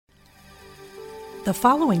The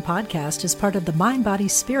following podcast is part of the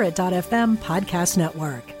MindBodySpirit.fm podcast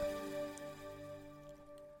network.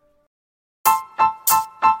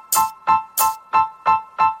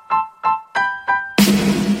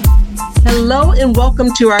 Hello and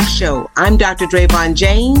welcome to our show. I'm Dr. Drayvon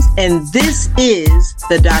James, and this is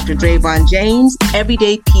the Dr. Drayvon James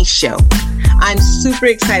Everyday Peace Show. I'm super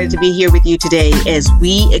excited to be here with you today as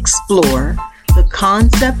we explore the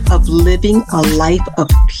concept of living a life of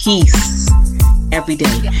peace every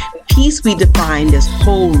day. Peace we defined as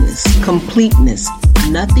wholeness, completeness,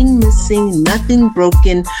 nothing missing, nothing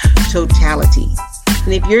broken, totality.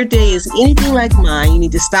 And if your day is anything like mine, you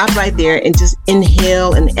need to stop right there and just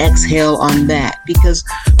inhale and exhale on that. Because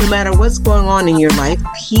no matter what's going on in your life,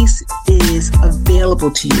 peace is available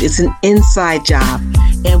to you. It's an inside job.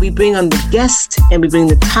 And we bring on the guests and we bring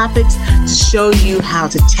the topics to show you how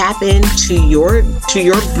to tap into your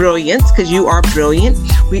brilliance, because you are brilliant.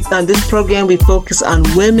 On this program, we focus on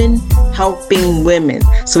women helping women.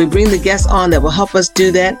 So we bring the guests on that will help us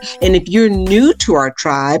do that. And if you're new to our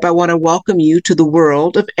tribe, I want to welcome you to the world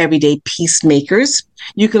of everyday peacemakers.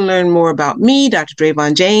 You can learn more about me, Dr.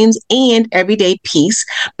 Drayvon James, and Everyday Peace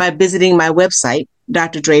by visiting my website,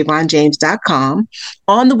 drdravonjames.com.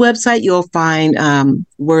 On the website, you'll find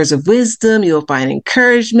words of wisdom, you'll find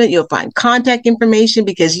encouragement, you'll find contact information,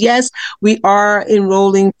 because yes, we are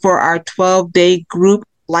enrolling for our 12-day group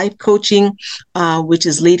life coaching, which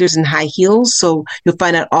is Leaders in High Heels. So you'll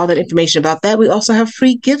find out all that information about that. We also have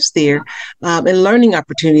free gifts there and learning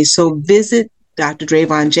opportunities. So visit Dr.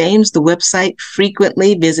 Drayvon James, the website,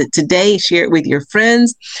 frequently. Visit today, share it with your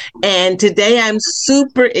friends. And today I'm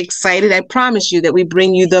super excited. I promise you that we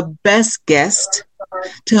bring you the best guest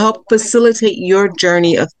to help facilitate your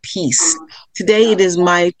journey of peace. Today, it is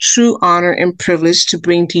my true honor and privilege to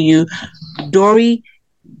bring to you Dori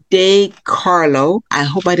DeCarlo. I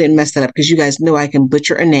hope I didn't mess that up, because you guys know I can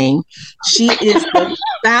butcher a name. She is the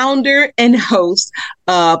founder and host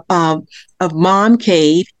of Mom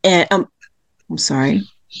Cave and I'm sorry,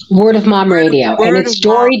 Word of Mom Radio, and it's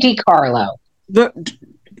Dori DeCarlo. Dori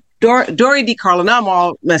DeCarlo. Now I'm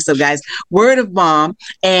all messed up, guys. Word of Mom,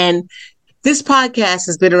 and this podcast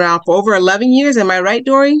has been around for over 11 years. Am I right,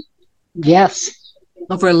 Dori? Yes.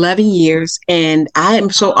 Over 11 years. And I am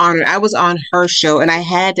so honored. I was on her show and I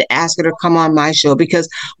had to ask her to come on my show, because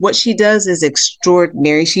what she does is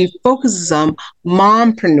extraordinary. She focuses on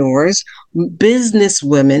mompreneurs, business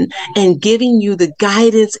women, and giving you the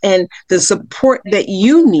guidance and the support that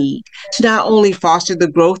you need to not only foster the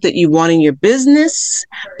growth that you want in your business,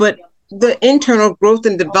 but the internal growth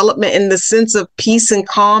and development in the sense of peace and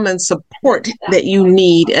calm and support that you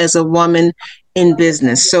need as a woman in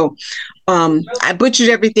business. So I butchered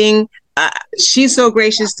everything. She's so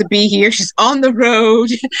gracious to be here. She's on the road.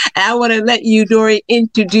 I want to let you, Dori,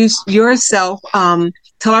 introduce yourself.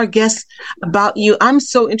 Tell our guests about you. I'm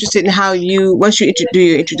so interested in how once you do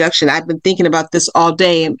your introduction, I've been thinking about this all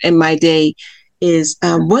day, and my day is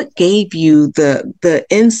what gave you the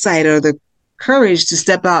insight or the courage to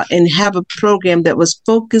step out and have a program that was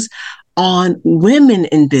focused on women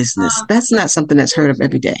in business. That's not something that's heard of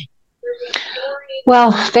every day.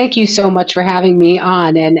 Well, thank you so much for having me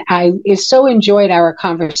on. And I so enjoyed our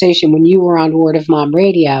conversation when you were on Word of Mom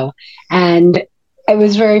Radio. And it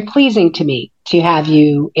was very pleasing to me to have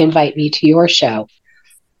you invite me to your show.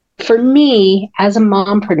 For me, as a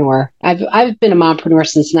mompreneur, I've been a mompreneur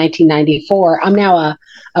since 1994. I'm now a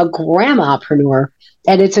grandmapreneur.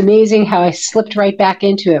 And it's amazing how I slipped right back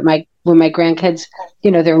into it. When my grandkids,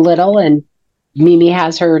 they're little, and Mimi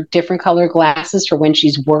has her different color glasses for when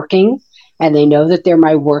she's working. And they know that they're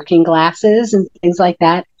my working glasses and things like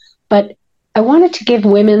that. But I wanted to give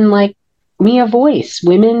women like me a voice,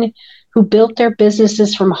 women who built their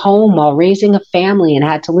businesses from home while raising a family and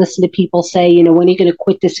had to listen to people say, when are you going to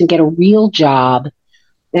quit this and get a real job?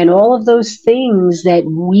 And all of those things that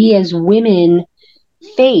we as women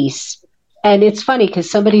face. And it's funny because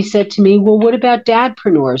somebody said to me, well, what about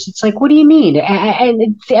dadpreneurs? It's like, what do you mean?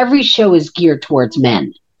 And every show is geared towards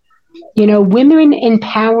men. Women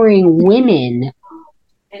empowering women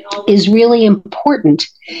is really important.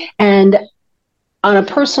 And I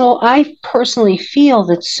personally feel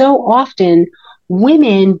that so often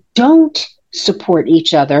women don't support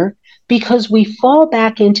each other because we fall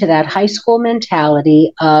back into that high school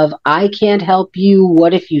mentality of, I can't help you.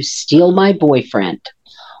 What if you steal my boyfriend?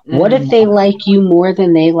 What if they like you more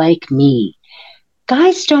than they like me?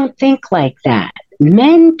 Guys don't think like that.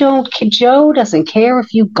 Men don't. Joe doesn't care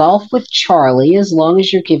if you golf with Charlie as long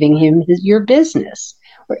as you're giving him your business.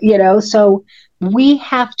 So we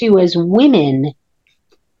have to, as women,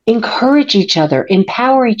 encourage each other,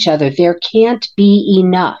 empower each other. There can't be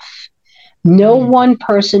enough. No one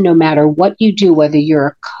person, no matter what you do, whether you're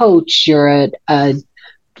a coach, you're a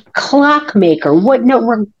clockmaker,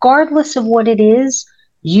 regardless of what it is,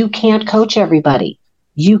 you can't coach everybody.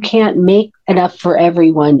 You can't make enough for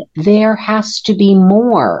everyone. There has to be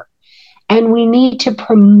more. And we need to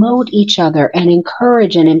promote each other and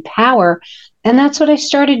encourage and empower. And that's what I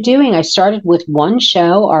started doing. I started with one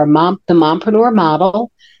show, the Mompreneur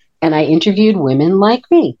Model, and I interviewed women like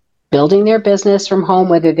me, building their business from home,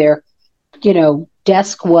 whether their,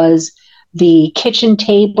 desk was the kitchen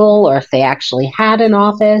table or if they actually had an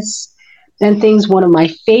office and things. One of my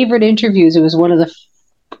favorite interviews, it was one of the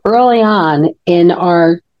early on in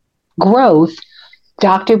our growth,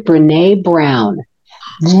 Dr. Brene Brown,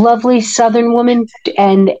 lovely Southern woman.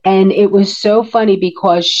 And it was so funny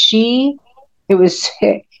because she was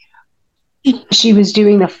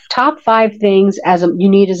doing the top 5 things you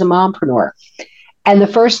need as a mompreneur. And the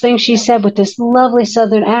first thing she said with this lovely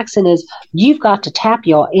Southern accent is, "You've got to tap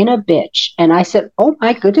your inner bitch." And I said, "Oh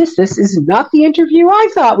my goodness, this is not the interview I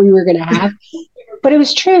thought we were going to have." But it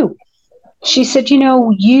was true. She said,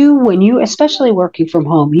 when you, especially working from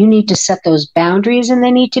home, you need to set those boundaries and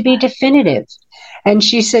they need to be definitive. And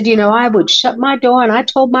she said, I would shut my door and I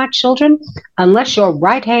told my children, unless your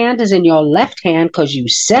right hand is in your left hand because you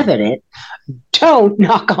severed it, don't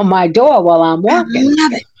knock on my door while I'm working. I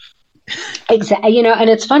love it. Exactly. And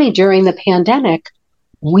it's funny, during the pandemic,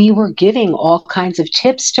 we were giving all kinds of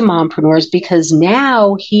tips to mompreneurs because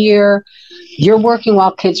now here you're working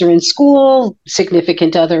while kids are in school,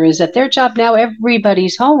 significant other is at their job. Now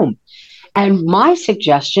everybody's home. And my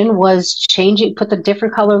suggestion was put the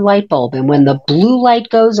different color light bulb. And when the blue light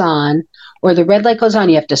goes on or the red light goes on,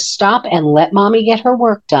 you have to stop and let mommy get her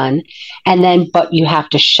work done. But you have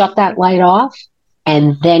to shut that light off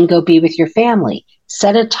and then go be with your family.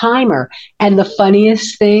 Set a timer. And the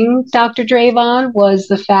funniest thing, Dr. Drayvon, was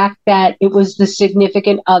the fact that it was the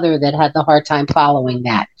significant other that had the hard time following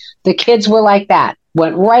that. The kids were like that,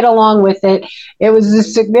 went right along with it. It was the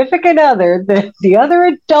significant other, the other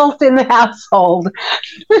adult in the household.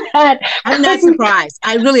 I'm not surprised.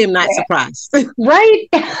 I really am not surprised. Right?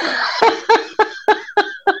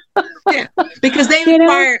 Yeah, because they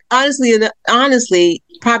require, honestly,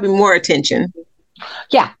 probably more attention.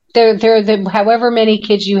 Yeah. They're however many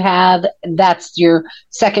kids you have, that's your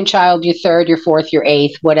second child, your third, your fourth, your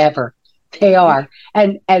eighth, whatever they are.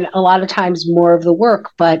 And a lot of times more of the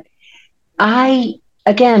work. But I,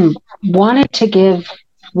 again, wanted to give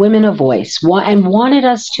women a voice and wanted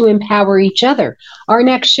us to empower each other. Our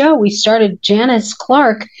next show, we started, Janice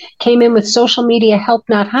Clark came in with social media help,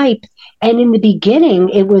 not hype. And in the beginning,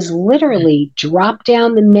 it was literally drop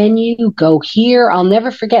down the menu, go here. I'll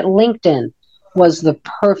never forget LinkedIn was the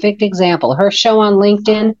perfect example. Her show on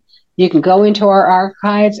LinkedIn, you can go into our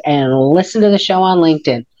archives and listen to the show on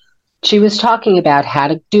LinkedIn. She was talking about how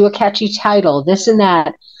to do a catchy title, this and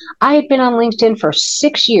that. I had been on LinkedIn for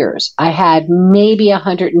 6 years. I had maybe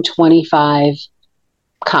 125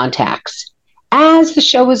 contacts. As the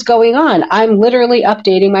show was going on, I'm literally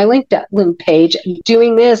updating my LinkedIn page,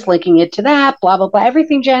 doing this, linking it to that, blah, blah, blah.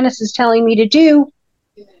 Everything Janice is telling me to do.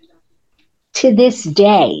 To this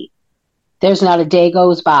day, there's not a day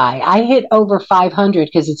goes by. I hit over 500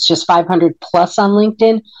 because it's just 500 plus on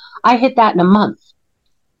LinkedIn. I hit that in a month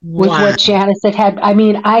with what Janice had. I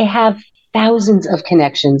mean, I have thousands of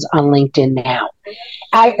connections on LinkedIn now.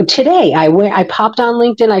 Today, I popped on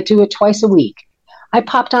LinkedIn. I do it twice a week. I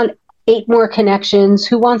popped on 8 more connections.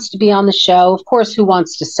 Who wants to be on the show? Of course, who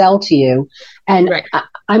wants to sell to you? And right.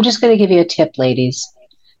 I'm just going to give you a tip, ladies,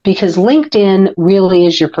 because LinkedIn really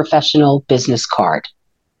is your professional business card.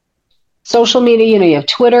 Social media, you have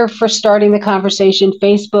Twitter for starting the conversation,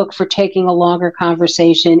 Facebook for taking a longer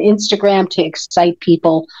conversation, Instagram to excite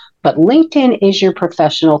people, but LinkedIn is your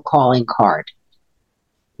professional calling card.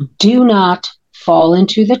 Do not fall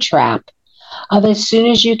into the trap of, as soon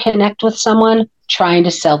as you connect with someone, trying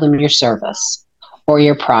to sell them your service or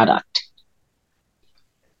your product.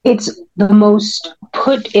 It's the most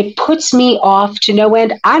it puts me off to no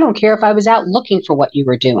end. I don't care if I was out looking for what you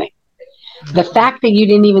were doing. The fact that you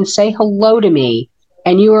didn't even say hello to me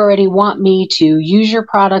and you already want me to use your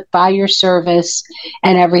product, buy your service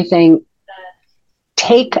and everything,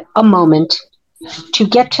 take a moment to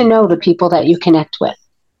get to know the people that you connect with.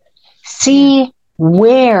 See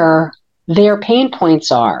where their pain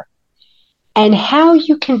points are and how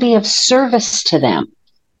you can be of service to them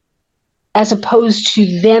as opposed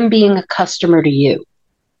to them being a customer to you.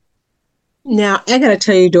 Now, I got to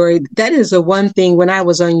tell you, Dory, that is the one thing when I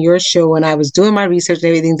was on your show and I was doing my research and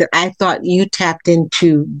everything that I thought you tapped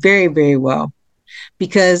into very, very well.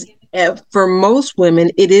 Because for most women,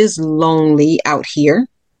 it is lonely out here.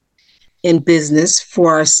 in business for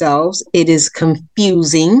ourselves. It is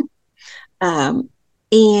confusing.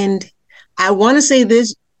 And I want to say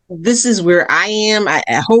this is where I am. I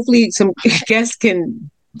hopefully some guests can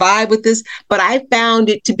vibe with this, but I found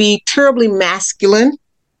it to be terribly masculine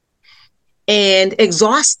and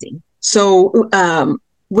exhausting. So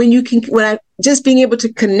just being able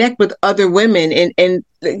to connect with other women, and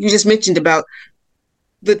you just mentioned about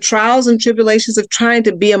the trials and tribulations of trying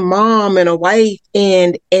to be a mom and a wife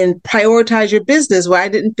and prioritize your business, where I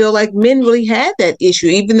didn't feel like men really had that issue,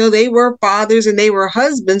 even though they were fathers and they were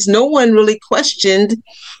husbands. No one really questioned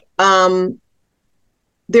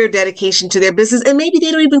their dedication to their business, and maybe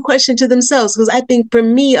they don't even question to themselves. Because I think for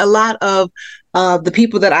me, a lot of the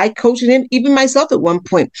people that I coached, and even myself at one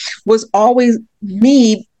point, was always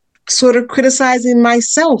me sort of criticizing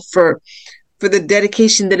myself for the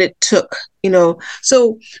dedication that it took,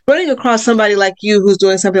 So running across somebody like you who's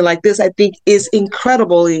doing something like this, I think is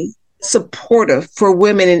incredibly supportive for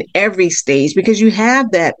women in every stage, because you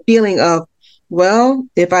have that feeling of, well,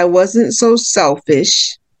 if I wasn't so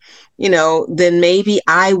selfish, then maybe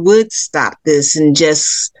I would stop this and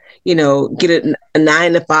just, get a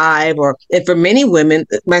 9 to 5, and for many women,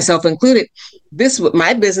 myself included,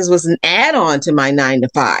 my business was an add-on to my 9 to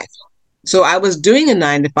 5. So I was doing a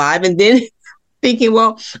 9 to 5 and then thinking,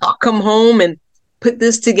 well, I'll come home and put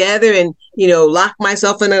this together and, lock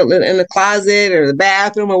myself in a closet or the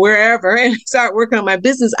bathroom or wherever and start working on my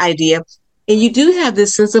business idea. And you do have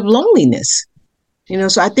this sense of loneliness,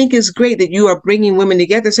 so I think it's great that you are bringing women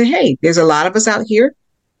together and say, hey, there's a lot of us out here.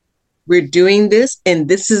 We're doing this. And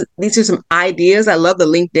these are some ideas. I love the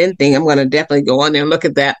LinkedIn thing. I'm going to definitely go on there and look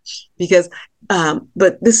at that because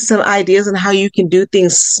but this is some ideas on how you can do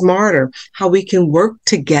things smarter, how we can work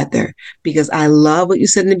together, because I love what you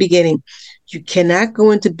said in the beginning. You cannot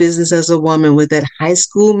go into business as a woman with that high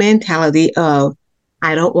school mentality of,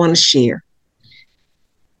 I don't want to share.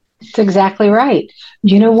 That's exactly right.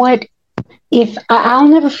 You know what? I'll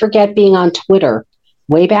never forget being on Twitter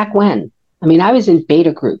way back when. I mean, I was in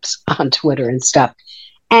beta groups on Twitter and stuff,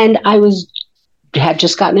 and had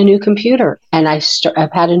just gotten a new computer, and I've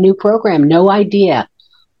had a new program, no idea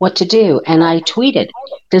what to do. And I tweeted,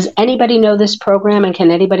 does anybody know this program and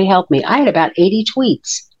can anybody help me? I had about 80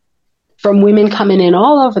 tweets from women coming in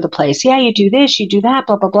all over the place. Yeah, you do this, you do that,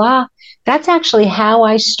 blah, blah, blah. That's actually how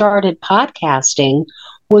I started podcasting,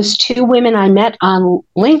 was 2 women I met on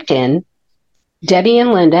LinkedIn, Debbie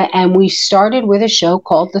and Linda, and we started with a show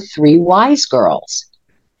called The 3 Wise Girls.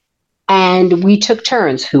 And we took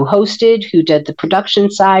turns, who hosted, who did the production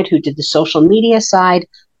side, who did the social media side.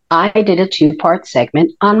 I did a 2-part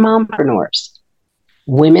segment on mompreneurs.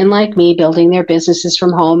 Women like me building their businesses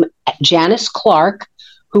from home. Janice Clark,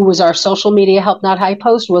 who was our social media Help Not Hype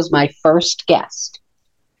host, was my first guest.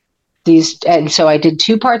 And so I did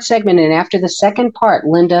 2-part segment, and after the second part,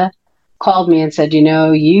 Linda called me and said,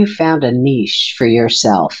 you found a niche for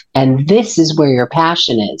yourself, and this is where your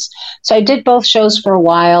passion is. So I did both shows for a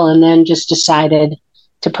while and then just decided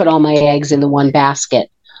to put all my eggs in the one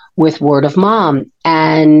basket with Word of Mom.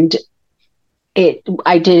 And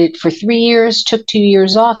I did it for 3 years, took 2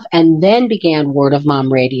 years off, and then began Word of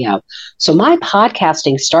Mom Radio. So my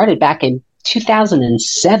podcasting started back in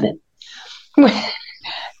 2007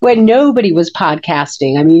 when nobody was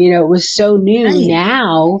podcasting. I mean, it was so new. Right.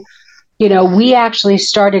 Now, we actually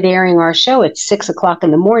started airing our show at 6:00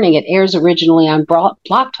 in the morning. It airs originally on Blog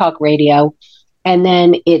Talk Radio, and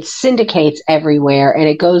then it syndicates everywhere, and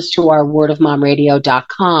it goes to our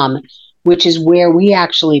wordofmomradio.com, which is where we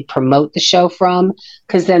actually promote the show from,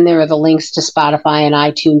 because then there are the links to Spotify and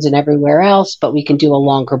iTunes and everywhere else, but we can do a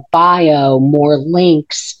longer bio, more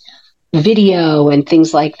links, video, and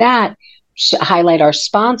things like that, highlight our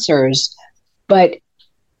sponsors. But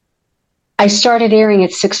I started airing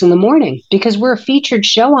at 6 in the morning because we're a featured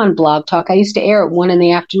show on Blog Talk. I used to air at 1 in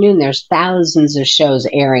the afternoon. There's thousands of shows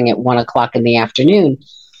airing at 1 o'clock in the afternoon.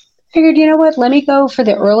 Figured, what, let me go for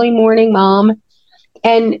the early morning mom.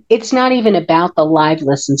 And it's not even about the live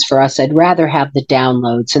listens for us. I'd rather have the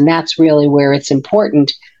downloads. And that's really where it's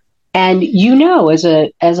important. And as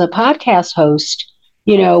a podcast host,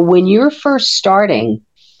 when you're first starting,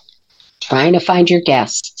 trying to find your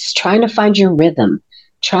guests, trying to find your rhythm,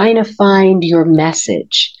 trying to find your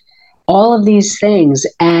message, all of these things.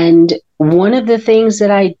 And one of the things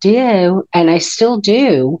that I do, and I still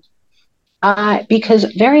do, because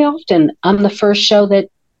very often I'm the first show that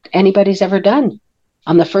anybody's ever done.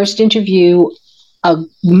 I'm the first interview a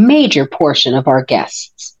major portion of our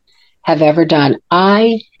guests have ever done.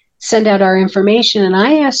 I send out our information and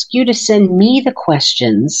I ask you to send me the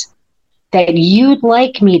questions that you'd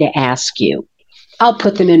like me to ask you. I'll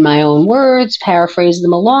put them in my own words, paraphrase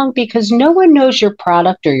them along, because no one knows your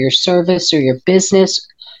product or your service or your business,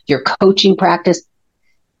 your coaching practice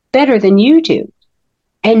better than you do.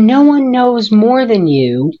 And no one knows more than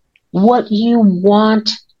you what you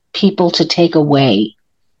want people to take away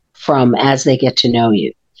from as they get to know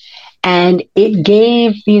you. And it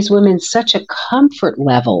gave these women such a comfort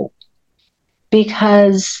level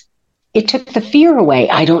because it took the fear away.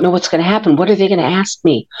 I don't know what's going to happen. What are they going to ask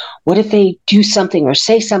me? What if they do something or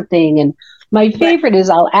say something? And my favorite is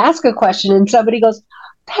I'll ask a question and somebody goes,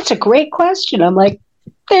 that's a great question. I'm like,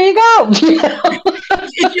 there you go.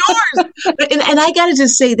 It's yours. And I got to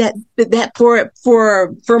just say that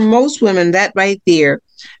for most women, that right there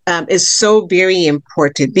is so very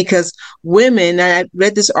important, because women, I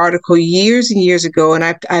read this article years and years ago, and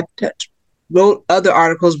I've wrote other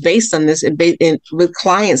articles based on this and with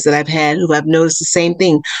clients that I've had who have noticed the same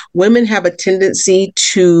thing. Women have a tendency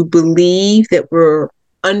to believe that we're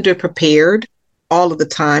underprepared all of the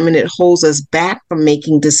time, and it holds us back from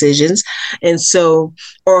making decisions. And so,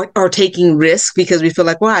 or taking risks because we feel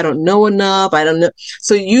like, well, I don't know enough. I don't know.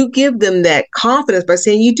 So you give them that confidence by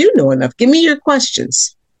saying, you do know enough. Give me your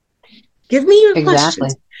questions. Give me your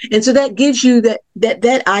questions. And so that gives you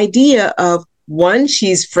that idea of, one,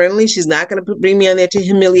 she's friendly. She's not going to bring me on there to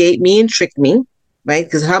humiliate me and trick me, right?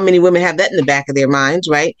 Because how many women have that in the back of their minds,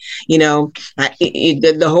 right? You know,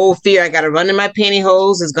 the whole fear, I got to run in my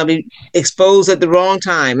pantyhose, is going to be exposed at the wrong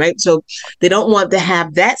time, right? So they don't want to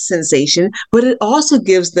have that sensation, but it also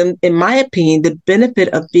gives them, in my opinion, the benefit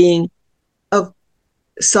of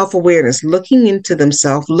self-awareness, looking into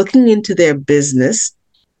themselves, looking into their business,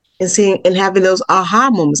 and seeing and having those aha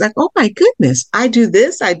moments, like, oh my goodness, I do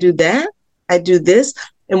this, I do that. I do this.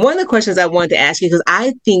 And one of the questions I wanted to ask you, because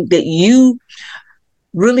I think that you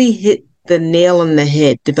really hit the nail on the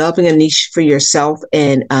head, developing a niche for yourself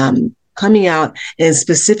and coming out and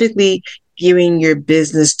specifically gearing your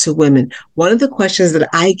business to women. One of the questions that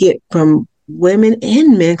I get from women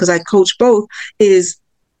and men, because I coach both, is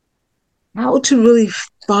how to really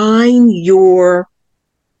find your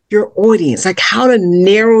audience, like how to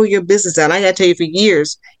narrow your business down. I got to tell you, for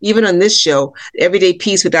years, even on this show, Everyday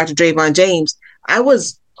Peace with Dr. Drayvon James, I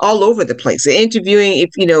was all over the place interviewing.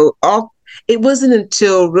 It wasn't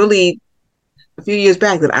until really a few years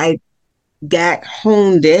back that I got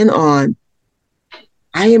honed in on,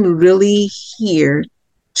 I am really here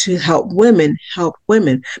to help women.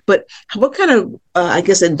 But what kind of,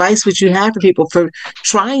 advice would you have for people for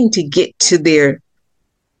trying to get to their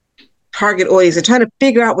target audience and trying to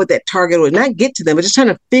figure out what that target audience, not get to them, but just trying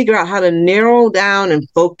to figure out how to narrow down and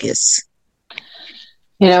focus?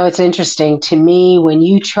 You know, it's interesting to me, when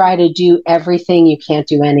you try to do everything, you can't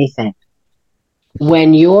do anything.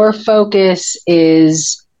 When your focus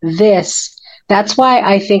is this, that's why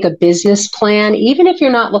I think a business plan, even if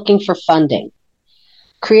you're not looking for funding,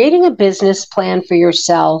 creating a business plan for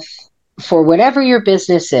yourself, for whatever your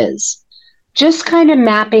business is, just kind of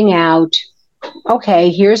mapping out,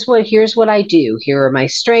 okay, here's what I do. Here are my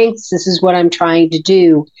strengths. This is what I'm trying to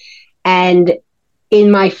do. And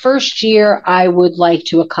in my first year, I would like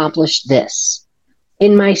to accomplish this.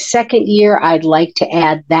 In my second year, I'd like to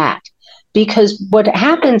add that. Because what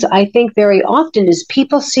happens, I think, very often is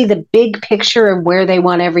people see the big picture of where they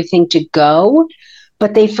want everything to go,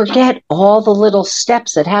 but they forget all the little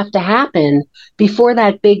steps that have to happen before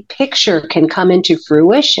that big picture can come into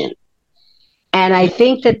fruition. And I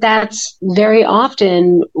think that that's very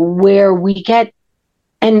often where we get,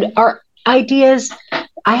 and our ideas.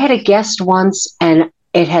 I had a guest once, and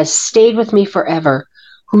it has stayed with me forever,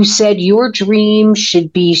 who said, your dream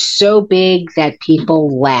should be so big that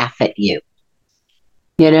people laugh at you.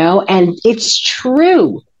 You know, and it's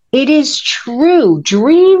true. It is true.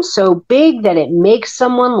 Dream so big that it makes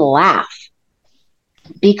someone laugh.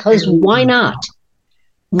 Because why not?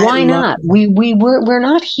 Why not? We're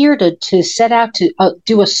not here to set out to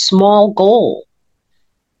do a small goal.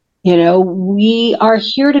 You know, we are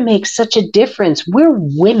here to make such a difference. We're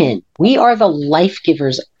women. We are the life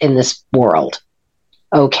givers in this world.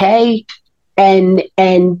 Okay? And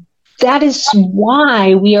that is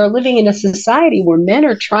why we are living in a society where men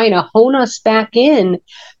are trying to hone us back in,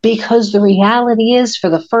 because the reality is, for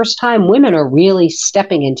the first time, women are really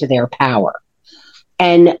stepping into their power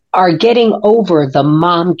and are getting over the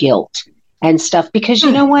mom guilt and stuff. Because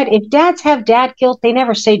you know what? If dads have dad guilt, they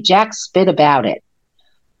never say jack spit about it.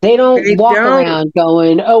 They don't walk around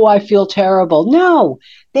going, oh, I feel terrible. No,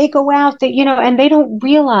 they go out, and they don't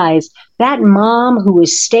realize that mom who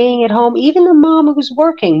is staying at home, even the mom who's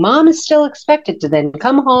working, mom is still expected to then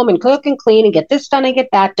come home and cook and clean and get this done and get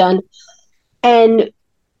that done. And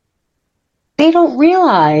they don't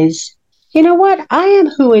realize you know what? I am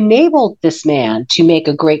who enabled this man to make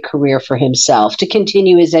a great career for himself, to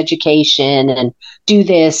continue his education and do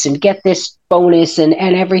this and get this bonus and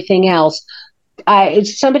everything else.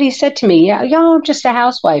 Somebody said to me, yeah, I'm just a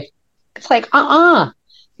housewife. It's like,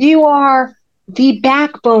 you are the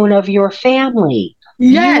backbone of your family.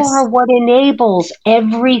 Yes. You are what enables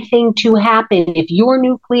everything to happen. If your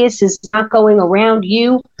nucleus is not going around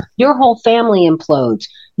you, your whole family implodes.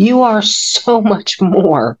 You are so much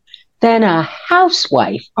more than a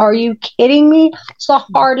housewife. Are you kidding me? It's the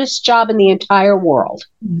hardest job in the entire world.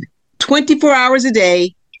 24 hours a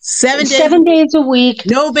day, 7 days a week.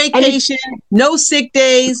 No vacation, no sick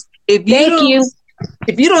days. If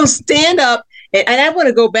you don't stand up, and I want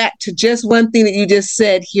to go back to just one thing that you just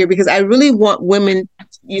said here, because I really want women,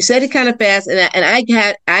 you said it kind of fast, and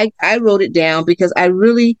I wrote it down because I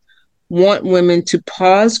really want women to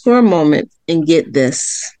pause for a moment and get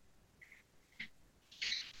this.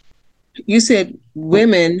 You said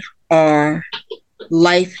women are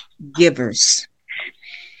life givers.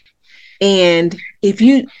 And if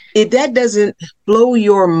that doesn't blow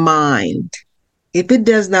your mind, if it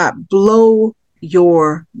does not blow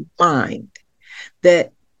your mind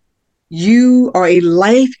that you are a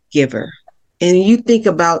life giver, and you think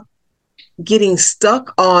about getting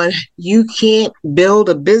stuck on you can't build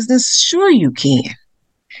a business, sure you can.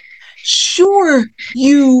 Sure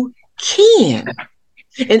you can.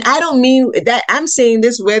 And I don't mean that, I'm saying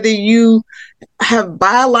this whether you have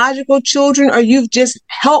biological children or you've just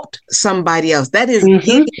helped somebody else. That is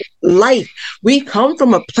giving life. We come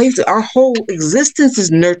from a place that our whole existence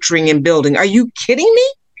is nurturing and building. Are you kidding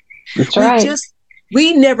me? That's right.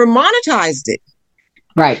 We never monetized it.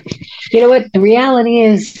 Right. You know what? The reality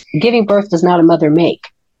is giving birth does not a mother make.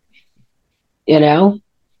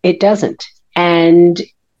 It doesn't. And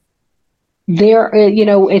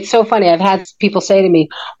it's so funny. I've had people say to me,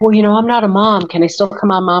 well, I'm not a mom. Can I still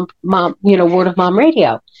come on mom, Word of Mom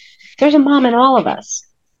radio? There's a mom in all of us.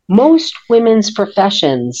 Most women's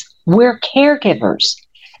professions, we're caregivers.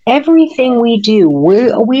 Everything we do,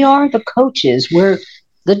 we are the coaches. We're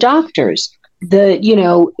the doctors,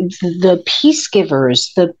 the peace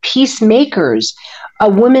givers, the peacemakers. A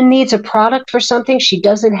woman needs a product for something. She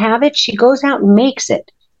doesn't have it. She goes out and makes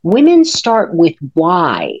it. Women start with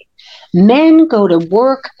why. Men go to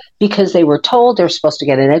work because they were told they're supposed to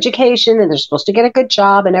get an education and they're supposed to get a good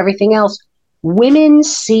job and everything else. Women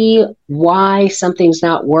see why something's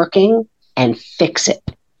not working and fix it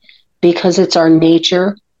because it's our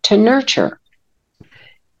nature to nurture.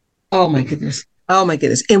 Oh my goodness.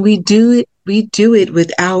 And we do it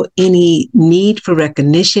without any need for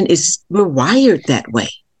recognition. We're wired that way.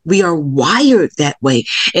 We are wired that way.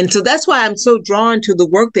 And so that's why I'm so drawn to the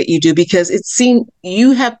work that you do, because it seems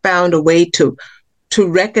you have found a way to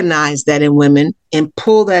recognize that in women and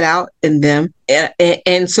pull that out in them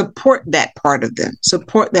and support that part of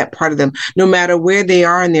them, no matter where they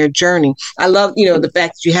are in their journey. I love, the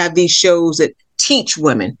fact that you have these shows that teach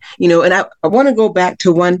women, and I want to go back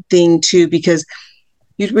to one thing too, because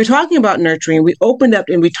we're talking about nurturing. We opened up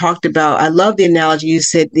and we talked about, I love the analogy you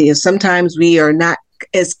said, sometimes we are not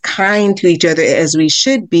as kind to each other as we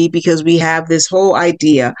should be because we have this whole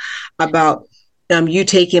idea about you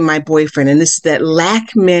taking my boyfriend. And this is that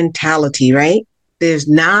lack mentality, right? There's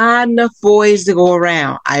not enough boys to go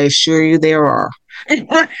around. I assure you there are.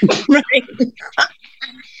 Right?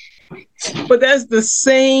 But that's the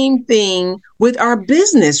same thing with our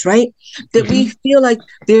business, right? That we feel like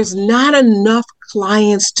there's not enough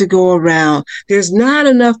clients to go around. There's not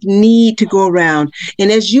enough need to go around.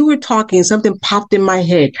 And as you were talking, something popped in my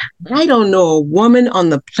head. I don't know a woman on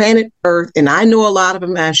the planet Earth, and I know a lot of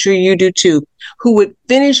them, I'm sure you do too, who would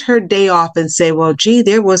finish her day off and say, well, gee,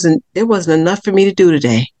 there wasn't enough for me to do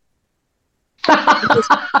today. We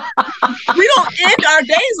don't end our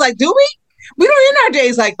days like, do we? We don't end our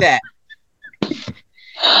days like that.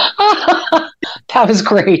 That was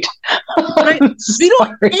great. Right? We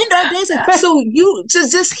don't end our days like that. So you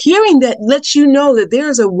just hearing that lets you know that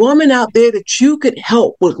there's a woman out there that you could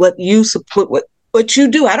help with what you support, what you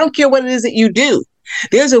do. I don't care what it is that you do.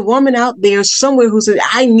 There's a woman out there somewhere who says,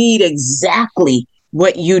 I need exactly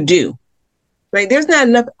what you do. Right? There's not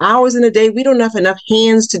enough hours in a day. We don't have enough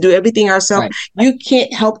hands to do everything ourselves. Right. You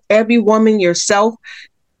can't help every woman yourself.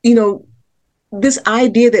 This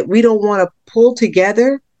idea that we don't want to pull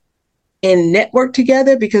together and network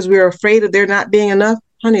together because we're afraid of there not being enough,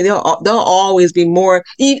 honey, there'll always be more.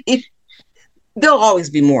 There'll always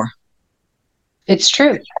be more. It's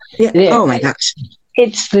true. Yeah. Oh my gosh.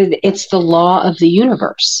 It's the law of the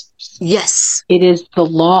universe. Yes. It is the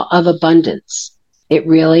law of abundance. It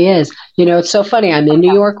really is. It's so funny. I'm in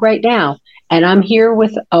New York right now, and I'm here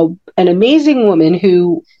with an an amazing woman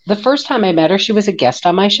who, the first time I met her, she was a guest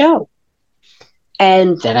on my show.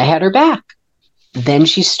 And then I had her back. Then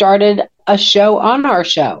she started a show on our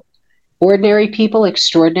show, Ordinary People,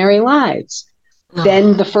 Extraordinary Lives.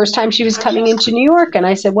 Then the first time she was coming into New York, and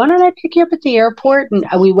I said, why don't I pick you up at the airport? And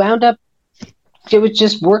we wound up, it was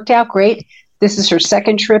just worked out great. This is her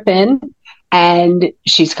second trip in, and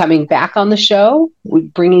she's coming back on the show,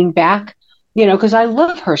 bringing back, because I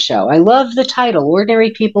love her show. I love the title,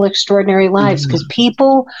 Ordinary People, Extraordinary Lives, because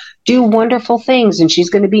people do wonderful things. And she's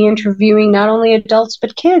going to be interviewing not only adults,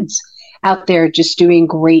 but kids out there just doing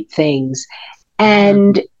great things.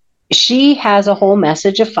 And she has a whole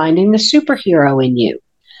message of finding the superhero in you,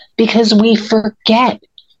 because we forget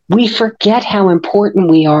how important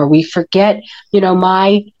we are. We forget,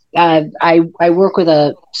 I work with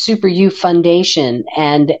a Super You Foundation,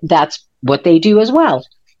 and that's what they do as well,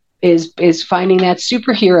 is finding that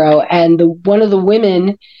superhero. And one of the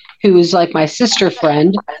women who is like my sister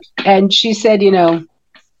friend, and she said,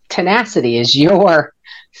 tenacity is your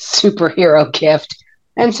superhero gift.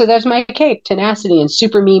 And so there's my cape, tenacity, and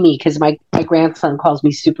Super Mimi, because my grandson calls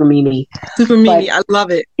me Super Mimi. Super Mimi, I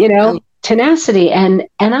love it. Tenacity. And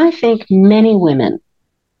I think many women,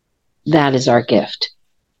 that is our gift.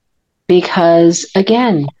 Because,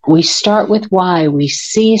 again, we start with why. We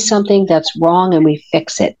see something that's wrong and we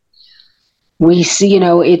fix it. We see,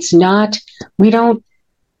 it's not,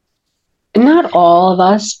 not all of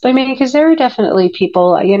us, but because there are definitely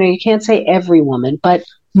people, you can't say every woman, but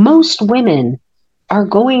most women are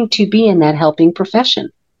going to be in that helping profession.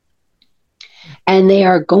 And they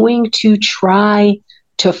are going to try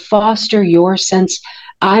to foster your sense.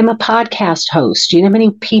 I'm a podcast host. Do you know how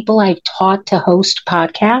many people I've taught to host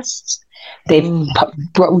podcasts? They've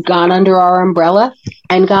gone under our umbrella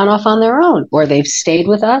and gone off on their own, or they've stayed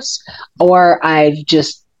with us, or I've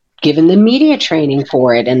just given them media training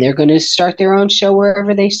for it, and they're going to start their own show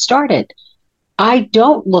wherever they started. I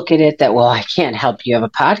don't look at it that, well, I can't help you have a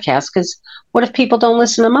podcast, because what if people don't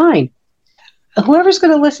listen to mine? Whoever's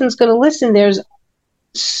going to listen is going to listen. There's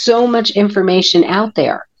so much information out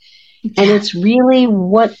there. And it's really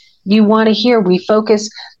what you want to hear. We focus,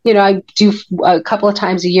 I do a couple of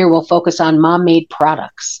times a year, we'll focus on mom-made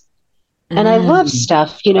products. And I love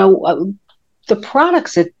stuff, the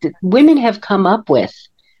products that women have come up with.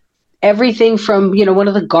 Everything from, one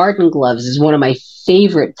of the garden gloves is one of my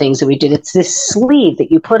favorite things that we did. It's this sleeve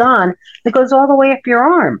that you put on that goes all the way up your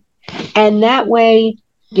arm. And that way,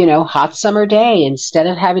 hot summer day, instead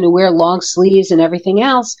of having to wear long sleeves and everything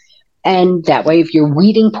else, and that way if you're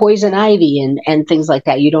weeding poison ivy and things like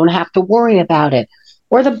that, you don't have to worry about it.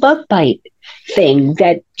 Or the bug bite thing,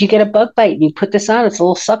 that you get a bug bite and you put this on, it's a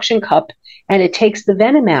little suction cup and it takes the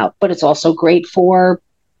venom out, but it's also great for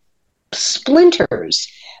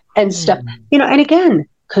splinters and stuff, and again,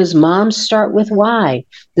 because moms start with why.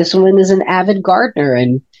 This woman is an avid gardener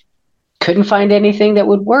and couldn't find anything that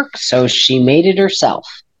would work, so she made it herself,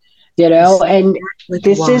 and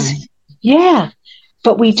this is,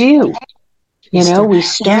 but we do,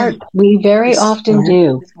 we very often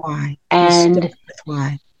do. And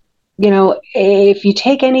why? If you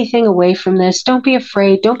take anything away from this, don't be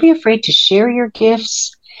afraid to share your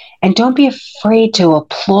gifts, and don't be afraid to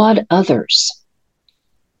applaud others.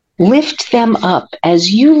 Lift them up.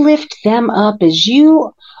 As you lift them up, as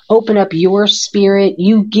you open up your spirit,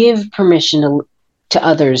 you give permission to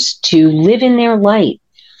others to live in their light.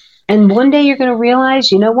 And one day you're going to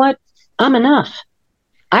realize, you know what? I'm enough.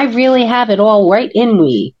 I really have it all right in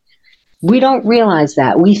me. We don't realize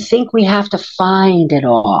that. We think we have to find it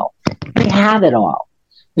all. We have it all.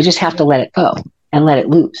 We just have to let it go and let it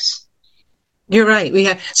loose. You're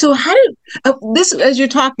right. So how do this, as you're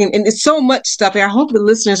talking, and it's so much stuff here. I hope the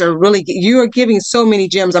listeners are you are giving so many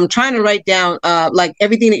gems. I'm trying to write down like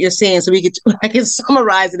everything that you're saying so I can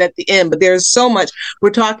summarize it at the end, but there's so much.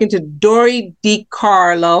 We're talking to Dori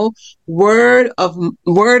DiCarlo, Word of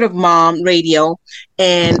Mom Radio,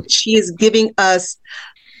 and she is giving us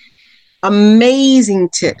amazing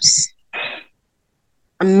tips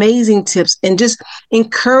and just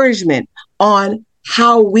encouragement on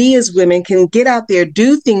how we as women can get out there,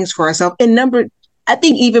 do things for ourselves. And I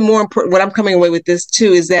think even more important, what I'm coming away with this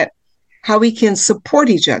too, is that how we can support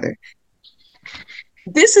each other.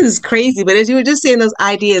 This is crazy, but as you were just saying those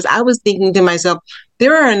ideas, I was thinking to myself,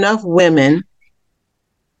 there are enough women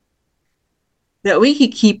that we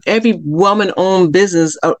could keep every woman-owned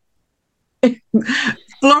business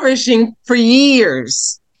flourishing for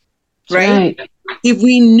years, right? If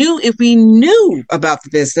we knew about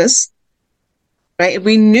the business, right? If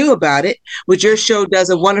we knew about it, which your show does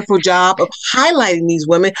a wonderful job of highlighting these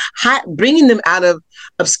women, bringing them out of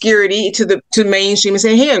obscurity to mainstream and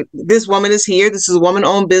saying, here, this woman is here. This is a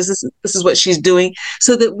woman-owned business. This is what she's doing,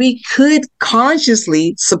 so that we could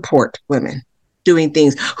consciously support women doing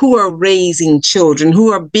things, who are raising children,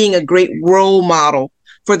 who are being a great role model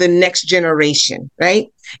for the next generation, right?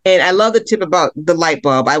 And I love the tip about the light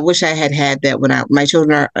bulb. I wish I had that when my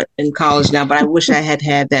children are in college now, but I wish I had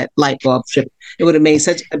that light bulb trip. It would have made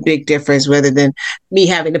such a big difference rather than me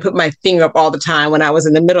having to put my finger up all the time when I was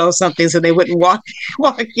in the middle of something so they wouldn't walk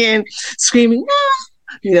in screaming,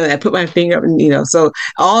 ah! I put my finger up and, so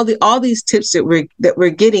all these tips that we're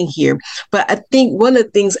getting here. But I think one of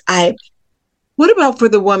the things what about for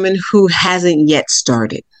the woman who hasn't yet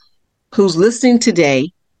started, who's listening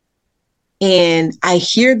today? And I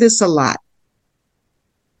hear this a lot.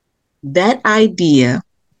 That idea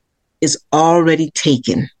is already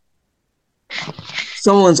taken.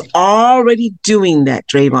 Someone's already doing that,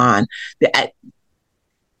 Drayvon.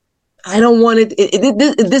 I don't want it.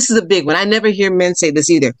 This is a big one. I never hear men say this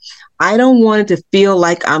either. I don't want it to feel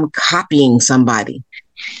like I'm copying somebody.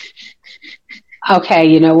 Okay,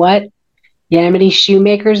 you know what? You know how many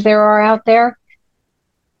shoemakers there are out there?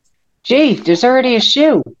 Gee, there's already a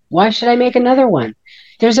shoe. Why should I make another one?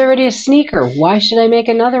 There's already a sneaker. Why should I make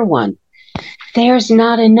another one? There's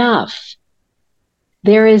not enough.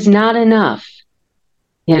 There is not enough.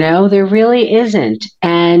 There really isn't.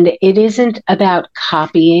 And it isn't about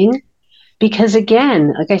copying because,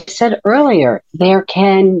 again, like I said earlier,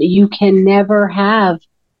 you can never have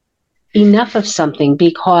enough of something,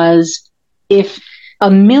 because if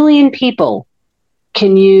 1 million people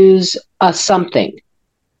can use a something,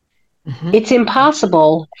 it's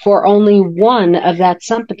impossible for only one of that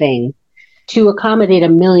something to accommodate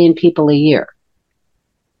 1 million people a year.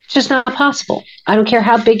 It's just not possible. I don't care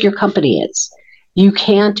how big your company is. You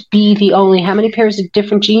can't be the only. How many pairs of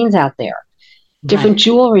different jeans out there? Different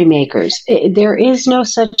jewelry makers. There is no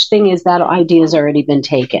such thing as that idea has already been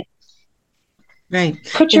taken. Right.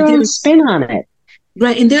 Put your own spin on it.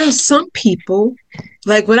 Right. And there are some people,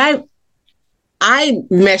 like when I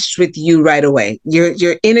meshed with you right away,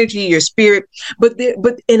 your energy, your spirit,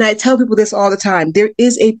 and I tell people this all the time, there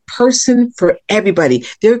is a person for everybody.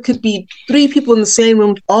 There could be 3 people in the same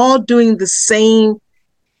room, all doing the same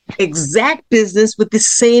exact business with the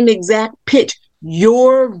same exact pitch.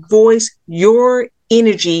 Your voice, your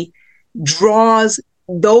energy draws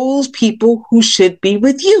those people who should be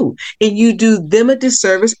with you, and you do them a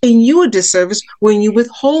disservice and you a disservice when you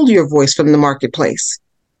withhold your voice from the marketplace.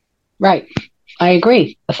 Right. I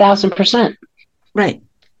agree 1,000%. Right.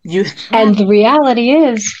 And the reality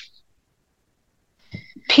is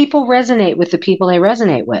people resonate with the people they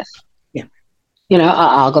resonate with. Yeah.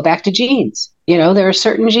 I'll go back to jeans. There are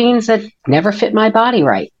certain jeans that never fit my body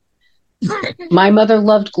right. My mother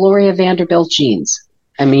loved Gloria Vanderbilt jeans.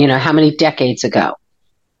 I mean, how many decades ago?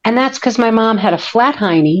 And that's because my mom had a flat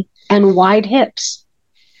hiney and wide hips.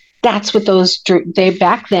 That's what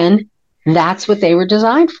back then, that's what they were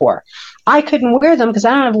designed for. I couldn't wear them because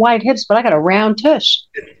I don't have wide hips, but I got a round tush.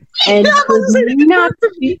 And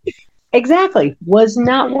was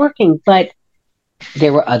not working. But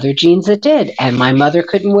there were other jeans that did. And my mother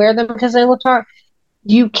couldn't wear them because they looked hard.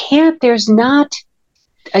 You can't, there's not,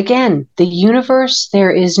 again, the universe,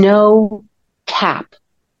 there is no cap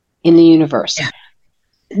in the universe. Yeah.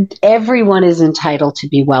 Everyone is entitled to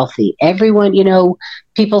be wealthy. Everyone,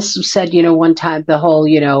 people said, one time the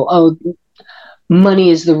whole, money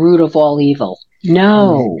is the root of all evil.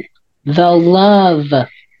 No, the love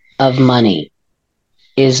of money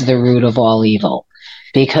is the root of all evil.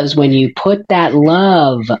 Because when you put that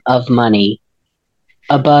love of money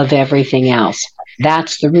above everything else,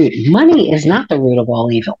 that's the root. Money is not the root of all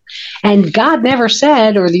evil. And God never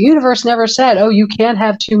said, or the universe never said, oh, you can't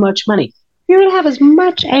have too much money. You're going to have as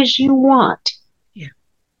much as you want. Yeah.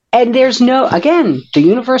 And there's the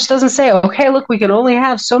universe doesn't say, okay, look, we can only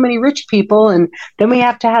have so many rich people and then we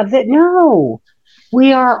have to have that. No,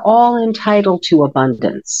 we are all entitled to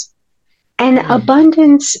abundance. And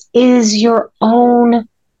abundance is your own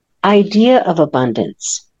idea of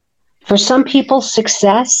abundance. For some people,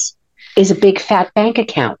 success is a big fat bank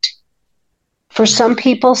account. For some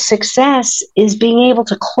people, success is being able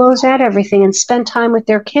to close out everything and spend time with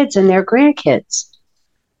their kids and their grandkids.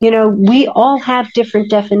 We all have different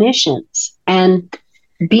definitions, and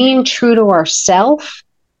being true to ourselves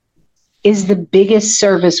is the biggest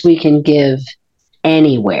service we can give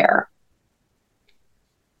anywhere.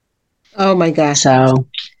 Oh my gosh. So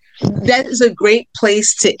that is a great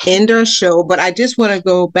place to end our show, but I just want to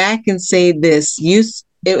go back and say this.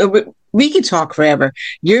 we could talk forever.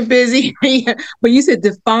 You're busy, but you said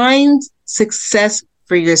define success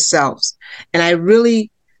for yourselves. And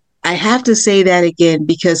I have to say that again,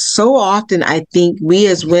 because so often I think we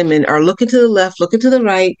as women are looking to the left, looking to the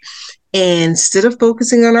right, and instead of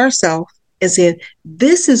focusing on ourselves and saying,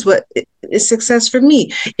 this is what is success for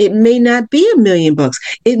me. It may not be $1 million.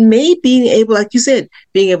 It may be able, like you said,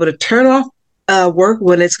 being able to turn off work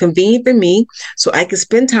when it's convenient for me so I can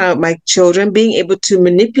spend time with my children, being able to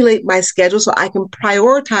manipulate my schedule so I can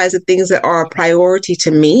prioritize the things that are a priority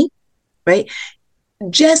to me, right?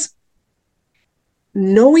 Just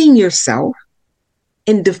knowing yourself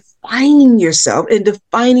and defining yourself and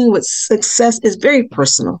defining what success is very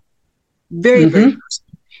personal. Very, very personal.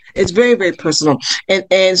 It's very, very personal.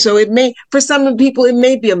 And so it may, for some people, it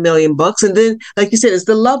may be $1 million. And then, like you said, it's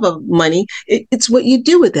the love of money. It's what you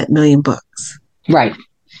do with that $1 million. Right.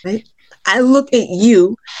 Right. I look at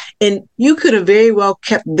you and you could have very well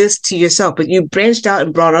kept this to yourself, but you branched out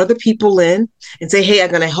and brought other people in and say, hey, I'm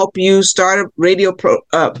going to help you start a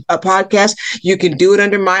a podcast. You can do it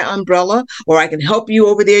under my umbrella, or I can help you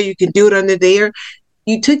over there. You can do it under there.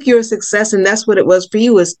 You took your success, and that's what it was for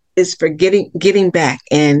you, is for giving back.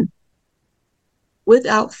 And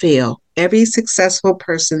without fail, every successful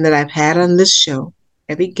person that I've had on this show,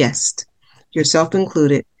 every guest, yourself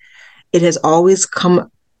included, it has always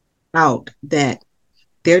come out that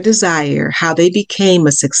their desire, how they became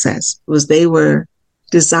a success, was they were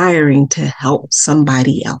desiring to help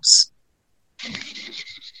somebody else.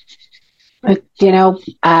 You know,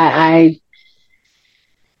 I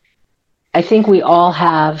think we all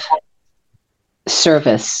have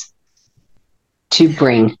service to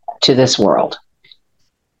bring to this world,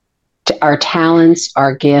 to our talents,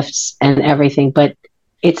 our gifts, and everything, but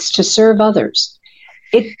it's to serve others.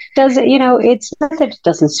 It doesn't, it's not that it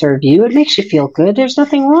doesn't serve you. It makes you feel good. There's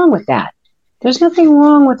nothing wrong with that. There's nothing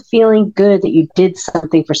wrong with feeling good that you did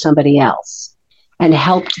something for somebody else and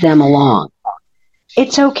helped them along.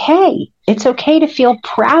 It's okay. It's okay to feel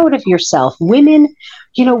proud of yourself. Women,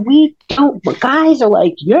 we don't, guys are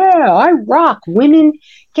like, yeah, I rock. Women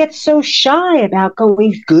get so shy about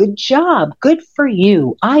going, good job. Good for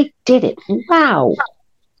you. I did it. Wow.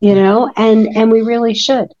 And we really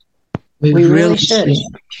should. We really should.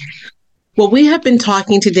 Well, we have been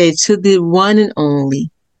talking today to the one and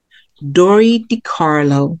only Dori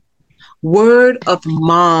DiCarlo, Word of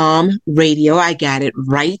Mom Radio. I got it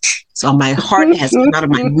right. So my heart has come out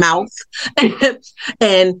of my mouth.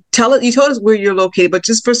 And you told us where you're located, but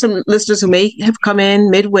just for some listeners who may have come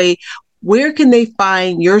in midway, where can they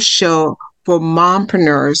find your show for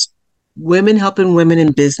mompreneurs, women helping women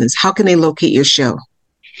in business? How can they locate your show?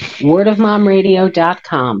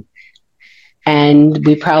 wordofmomradio.com. And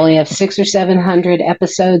we probably have 600 or 700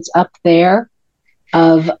 episodes up there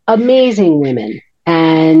of amazing women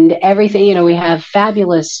and everything. We have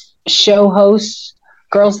fabulous show hosts,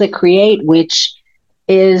 Girls That Create, which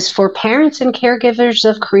is for parents and caregivers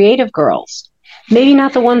of creative girls. Maybe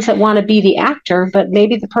not the ones that want to be the actor, but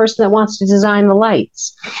maybe the person that wants to design the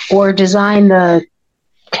lights or design the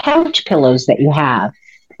couch pillows that you have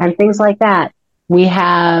and things like that. We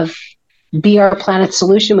have Be Our Planet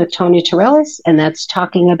Solution with Tonya Torellis, and that's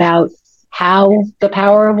talking about how the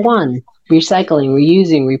power of one, recycling,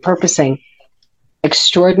 reusing, repurposing.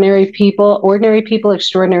 Extraordinary People, Ordinary People,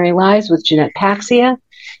 Extraordinary Lives with Jeanette Paxia.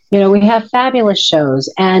 We have fabulous shows,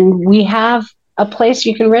 and we have a place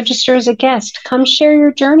you can register as a guest. Come share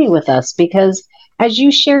your journey with us, because as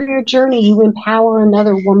you share your journey, you empower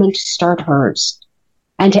another woman to start hers.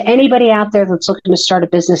 And to anybody out there that's looking to start a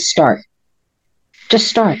business, start. Just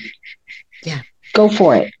start. Yeah. Go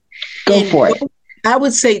for it. Go for it. I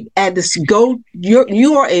would say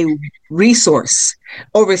you are a resource.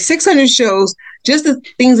 Over 600 shows, just the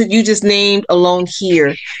things that you just named alone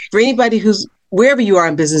here. For anybody who's wherever you are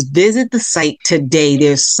in business, visit the site today.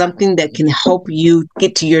 There's something that can help you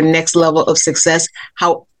get to your next level of success,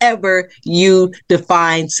 however you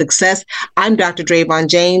define success. I'm Dr. Drayvon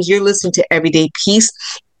James. You're listening to Everyday Peace.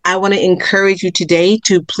 I want to encourage you today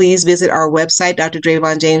to please visit our website,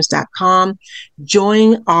 drdravonjames.com.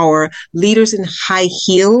 Join our Leaders in High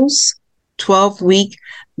Heels 12-week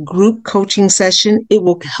group coaching session. It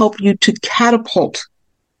will help you to catapult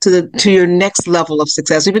to your next level of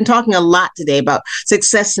success. We've been talking a lot today about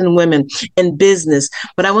success in women and business,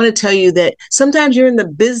 but I want to tell you that sometimes you're in the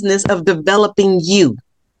business of developing you,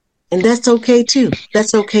 and that's okay too.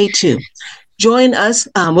 That's okay too. Join us.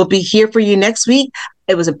 We'll be here for you next week.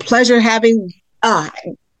 It was a pleasure having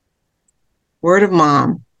Word of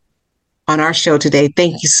Mom on our show today.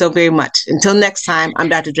 Thank you so very much. Until next time, I'm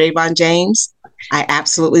Dr. Drayvon James. I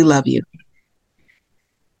absolutely love you.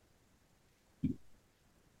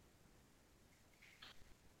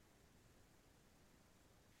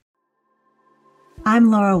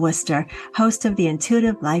 I'm Laura Worcester, host of the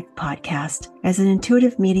Intuitive Life podcast. As an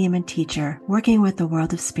intuitive medium and teacher working with the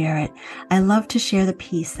world of spirit, I love to share the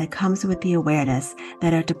peace that comes with the awareness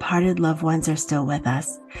that our departed loved ones are still with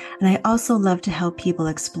us. And I also love to help people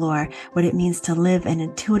explore what it means to live an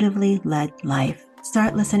intuitively led life.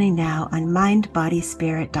 Start listening now on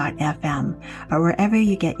mindbodyspirit.fm or wherever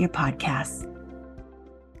you get your podcasts.